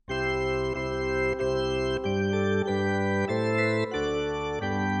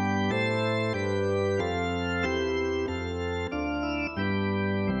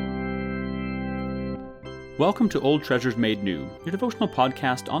Welcome to Old Treasures Made New, your devotional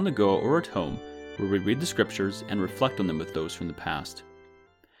podcast on the go or at home, where we read the scriptures and reflect on them with those from the past.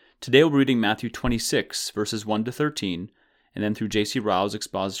 Today we'll be reading Matthew 26, verses 1 to 13, and then through J.C. Ryle's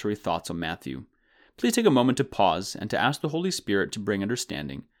expository thoughts on Matthew. Please take a moment to pause and to ask the Holy Spirit to bring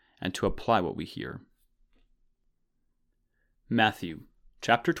understanding and to apply what we hear. Matthew,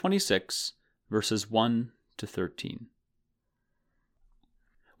 chapter 26, verses 1 to 13.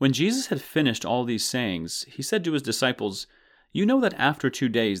 When Jesus had finished all these sayings, he said to his disciples, "You know that after 2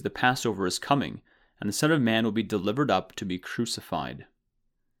 days the Passover is coming, and the Son of Man will be delivered up to be crucified."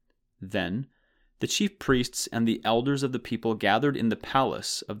 Then the chief priests and the elders of the people gathered in the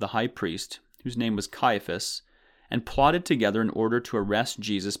palace of the high priest, whose name was Caiaphas, and plotted together in order to arrest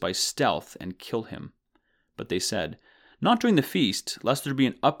Jesus by stealth and kill him. But they said, "Not during the feast, lest there be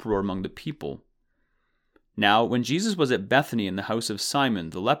an uproar among the people." Now, when Jesus was at Bethany in the house of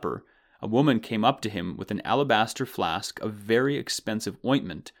Simon the leper, a woman came up to him with an alabaster flask of very expensive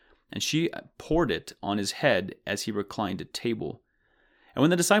ointment, and she poured it on his head as he reclined at table. And when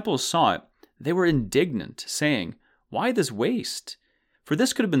the disciples saw it, they were indignant, saying, "Why this waste? For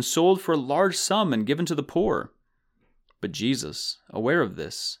this could have been sold for a large sum and given to the poor." But Jesus, aware of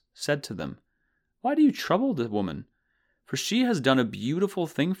this, said to them, "Why do you trouble the woman? For she has done a beautiful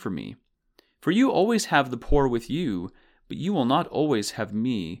thing for me. For you always have the poor with you, but you will not always have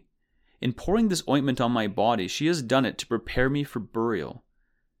me. In pouring this ointment on my body, she has done it to prepare me for burial.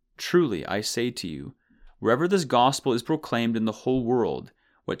 Truly, I say to you, wherever this gospel is proclaimed in the whole world,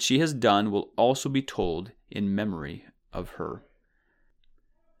 what she has done will also be told in memory of her."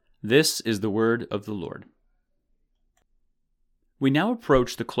 This is the word of the Lord. We now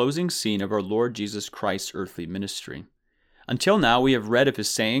approach the closing scene of our Lord Jesus Christ's earthly ministry. Until now, we have read of his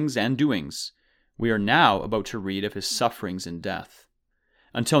sayings and doings. We are now about to read of his sufferings and death.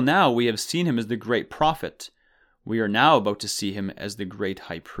 Until now, we have seen him as the great prophet. We are now about to see him as the great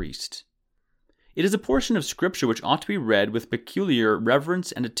high priest. It is a portion of Scripture which ought to be read with peculiar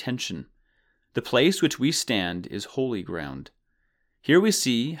reverence and attention. The place which we stand is holy ground. Here we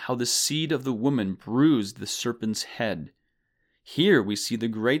see how the seed of the woman bruised the serpent's head. Here we see the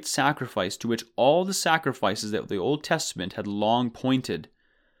great sacrifice to which all the sacrifices of the Old Testament had long pointed.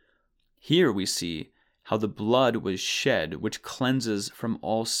 Here we see how the blood was shed which cleanses from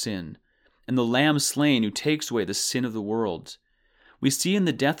all sin, and the Lamb slain who takes away the sin of the world. We see in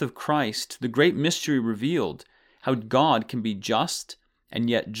the death of Christ the great mystery revealed, how God can be just and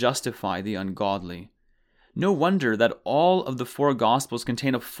yet justify the ungodly. No wonder that all of the four Gospels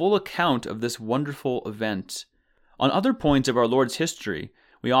contain a full account of this wonderful event. On other points of our Lord's history,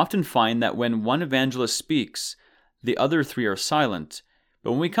 we often find that when one evangelist speaks, the other three are silent, but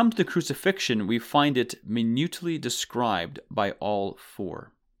when we come to the crucifixion, we find it minutely described by all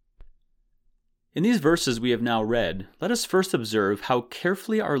four. In these verses we have now read, let us first observe how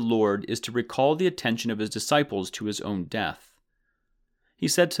carefully our Lord is to recall the attention of his disciples to his own death. He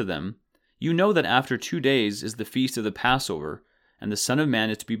said to them, "You know that after 2 days is the feast of the Passover, and the Son of Man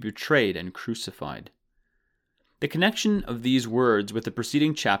is to be betrayed and crucified." The connection of these words with the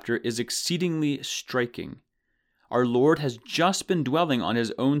preceding chapter is exceedingly striking. Our Lord has just been dwelling on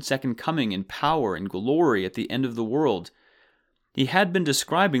his own second coming in power and glory at the end of the world. He had been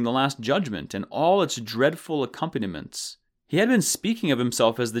describing the Last Judgment and all its dreadful accompaniments. He had been speaking of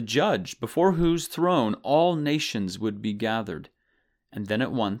himself as the judge before whose throne all nations would be gathered. And then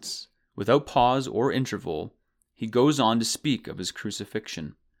at once, without pause or interval, he goes on to speak of his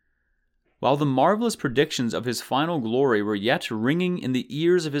crucifixion. While the marvelous predictions of his final glory were yet ringing in the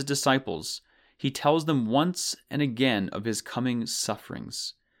ears of his disciples, he tells them once and again of his coming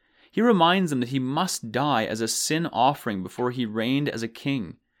sufferings. He reminds them that he must die as a sin offering before he reigned as a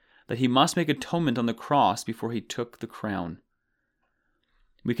king, that he must make atonement on the cross before he took the crown.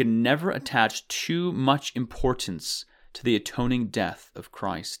 We can never attach too much importance to the atoning death of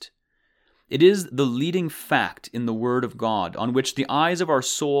Christ. It is the leading fact in the Word of God on which the eyes of our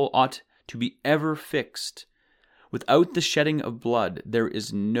soul ought to be ever fixed. Without the shedding of blood, there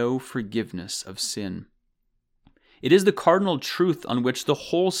is no forgiveness of sin. It is the cardinal truth on which the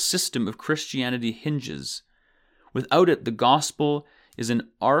whole system of Christianity hinges. Without it, the gospel is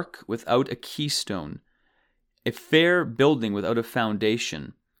an ark without a keystone, a fair building without a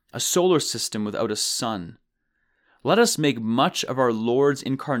foundation, a solar system without a sun. Let us make much of our Lord's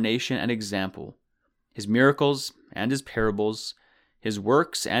incarnation and example, his miracles and his parables, his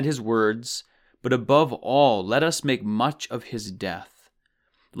works and his words, but above all, let us make much of his death.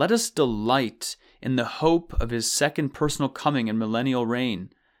 Let us delight in the hope of his second personal coming and millennial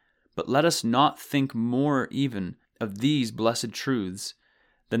reign, but let us not think more even of these blessed truths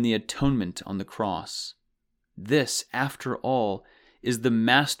than the atonement on the cross. This, after all, is the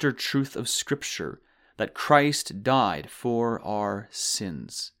master truth of Scripture, that Christ died for our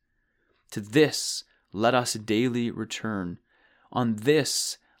sins. To this let us daily return. On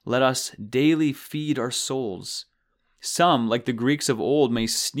this let us daily feed our souls. Some, like the Greeks of old, may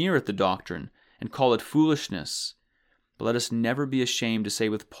sneer at the doctrine and call it foolishness. But let us never be ashamed to say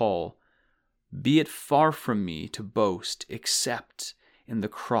with Paul, "Be it far from me to boast except in the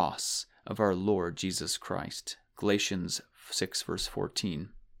cross of our Lord Jesus Christ." Galatians 6 verse 14.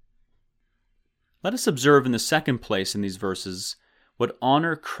 Let us observe in the second place in these verses what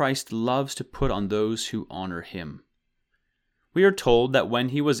honor Christ loves to put on those who honor him. We are told that when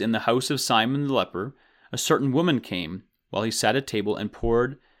he was in the house of Simon the leper, a certain woman came while he sat at table and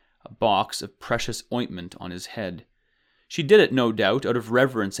poured a box of precious ointment on his head. She did it, no doubt, out of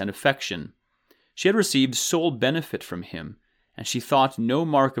reverence and affection. She had received sole benefit from him, and she thought no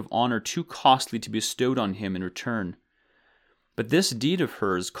mark of honor too costly to be bestowed on him in return. But this deed of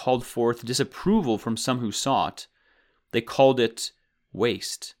hers called forth disapproval from some who saw it. They called it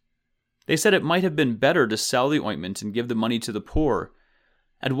waste. They said it might have been better to sell the ointment and give the money to the poor.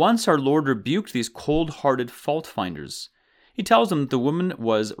 At once our Lord rebuked these cold-hearted fault-finders. He tells them that the woman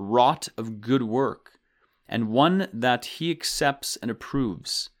was wrought of good work, and one that he accepts and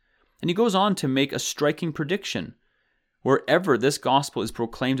approves. And he goes on to make a striking prediction. Wherever this gospel is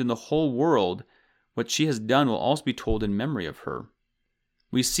proclaimed in the whole world, what she has done will also be told in memory of her.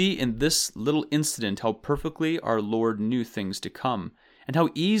 We see in this little incident how perfectly our Lord knew things to come, and how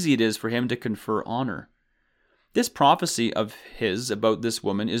easy it is for him to confer honor. This prophecy of his about this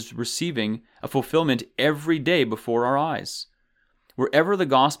woman is receiving a fulfillment every day before our eyes. Wherever the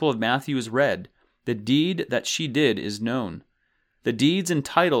Gospel of Matthew is read, the deed that she did is known. The deeds and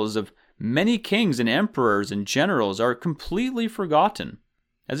titles of many kings and emperors and generals are completely forgotten,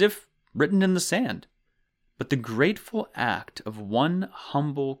 as if written in the sand. But the grateful act of one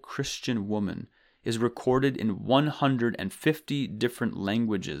humble Christian woman is recorded in 150 different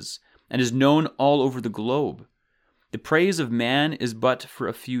languages and is known all over the globe. The praise of man is but for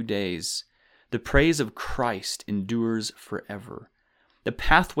a few days. The praise of Christ endures forever. The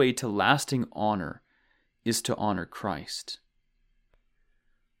pathway to lasting honor is to honor Christ.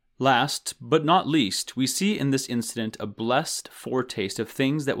 Last, but not least, we see in this incident a blessed foretaste of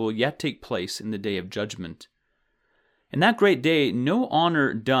things that will yet take place in the day of judgment. In that great day, no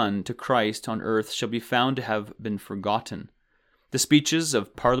honor done to Christ on earth shall be found to have been forgotten. The speeches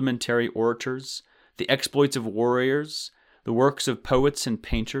of parliamentary orators, the exploits of warriors, the works of poets and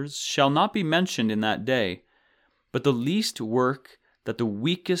painters shall not be mentioned in that day, but the least work that the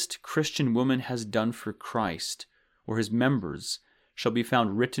weakest Christian woman has done for Christ or his members shall be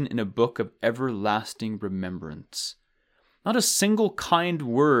found written in a book of everlasting remembrance. Not a single kind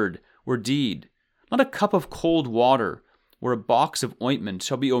word or deed, not a cup of cold water or a box of ointment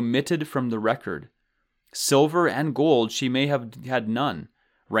shall be omitted from the record. Silver and gold she may have had none.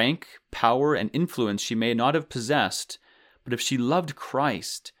 Rank, power, and influence she may not have possessed, but if she loved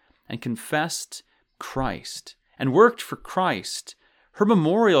Christ and confessed Christ and worked for Christ, her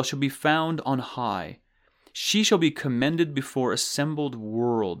memorial shall be found on high. She shall be commended before assembled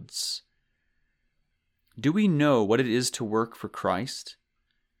worlds. Do we know what it is to work for Christ?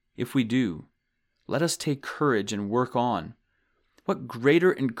 If we do, let us take courage and work on. What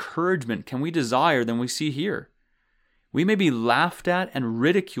greater encouragement can we desire than we see here? We may be laughed at and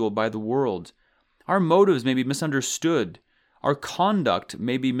ridiculed by the world. Our motives may be misunderstood. Our conduct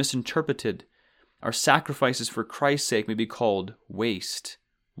may be misinterpreted. Our sacrifices for Christ's sake may be called waste.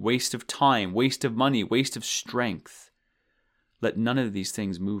 Waste of time, waste of money, waste of strength. Let none of these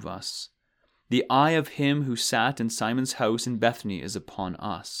things move us. The eye of him who sat in Simon's house in Bethany is upon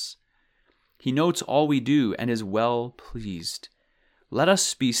us. He notes all we do and is well pleased. Let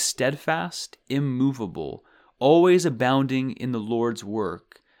us be steadfast, immovable, always abounding in the Lord's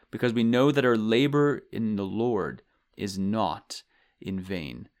work, because we know that our labor in the Lord is not in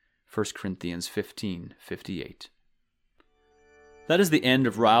vain. 1 Corinthians 15:58. That is the end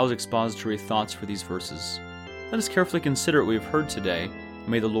of Ryle's expository thoughts for these verses. Let us carefully consider what we have heard today, and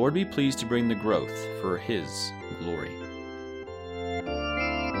may the Lord be pleased to bring the growth for his glory.